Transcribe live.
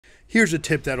Here's a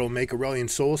tip that'll make Aurelion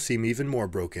Sol seem even more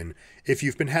broken. If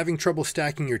you've been having trouble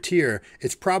stacking your tier,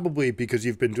 it's probably because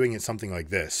you've been doing it something like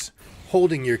this.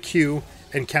 Holding your Q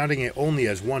and counting it only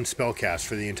as one spell cast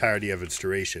for the entirety of its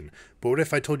duration. But what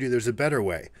if I told you there's a better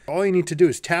way? All you need to do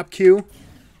is tap Q,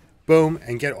 boom,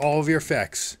 and get all of your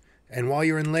effects. And while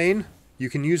you're in lane, you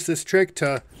can use this trick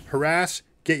to harass,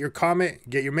 get your Comet,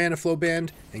 get your Mana Flow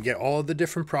Band, and get all of the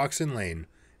different procs in lane.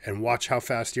 And watch how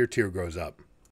fast your tier grows up.